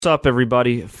What's up,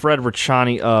 everybody? Fred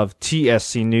Ricciani of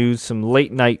TSC News. Some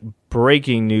late night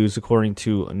breaking news according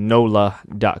to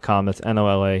NOLA.com. That's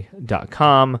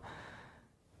NOLA.com.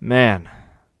 Man,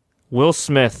 Will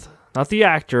Smith, not the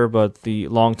actor, but the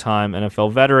longtime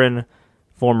NFL veteran,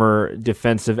 former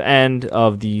defensive end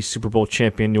of the Super Bowl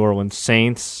champion New Orleans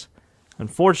Saints,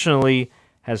 unfortunately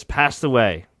has passed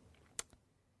away.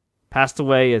 Passed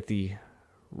away at the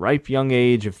ripe young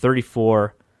age of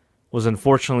 34. Was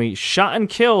unfortunately shot and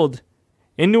killed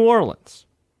in New Orleans.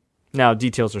 Now,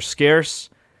 details are scarce.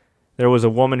 There was a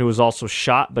woman who was also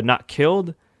shot but not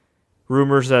killed.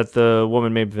 Rumors that the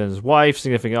woman may have been his wife,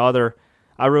 significant other.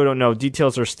 I really don't know.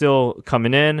 Details are still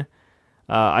coming in.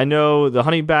 I know the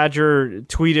Honey Badger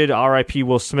tweeted RIP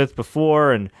Will Smith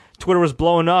before, and Twitter was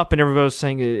blowing up, and everybody was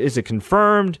saying, is it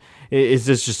confirmed? Is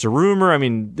this just a rumor? I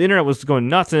mean, the internet was going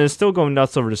nuts, and it's still going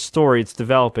nuts over the story. It's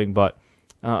developing, but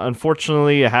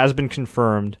unfortunately, it has been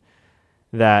confirmed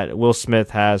that Will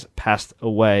Smith has passed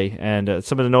away. And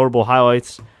some of the notable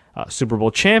highlights, Super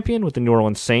Bowl champion with the New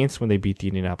Orleans Saints when they beat the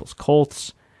Indianapolis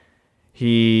Colts.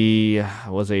 He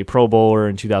was a Pro Bowler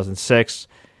in 2006,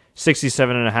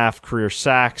 67.5 career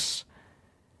sacks.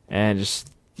 And just,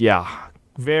 yeah,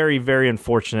 very, very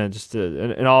unfortunate. Just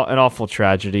an awful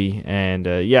tragedy. And,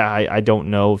 I don't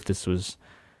know if this was,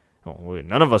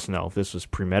 none of us know if this was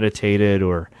premeditated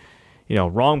or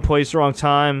wrong place, wrong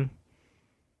time.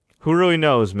 Who really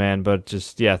knows, man? But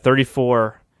just,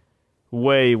 34,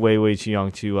 way, way, way too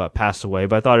young to pass away.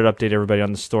 But I thought I'd update everybody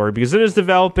on the story because it is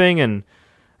developing, and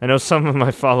I know some of my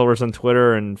followers on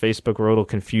Twitter and Facebook were a little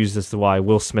confused as to why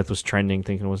Will Smith was trending,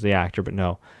 thinking it was the actor, but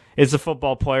no. It's a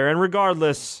football player, and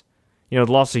regardless, the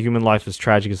loss of human life is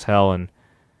tragic as hell, and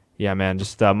yeah, man,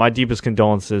 just my deepest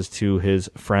condolences to his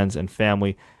friends and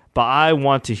family. But I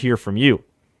want to hear from you.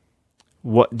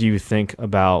 What do you think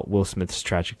about Will Smith's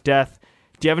tragic death?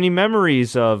 Do you have any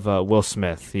memories of Will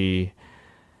Smith? He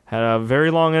had a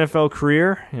very long NFL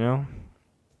career,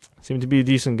 seemed to be a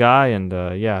decent guy, and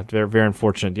very, very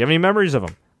unfortunate. Do you have any memories of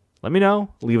him? Let me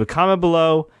know. Leave a comment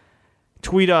below.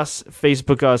 Tweet us,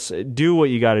 Facebook us, do what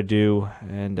you got to do,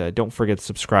 and don't forget to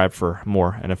subscribe for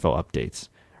more NFL updates.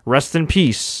 Rest in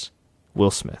peace, Will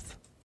Smith.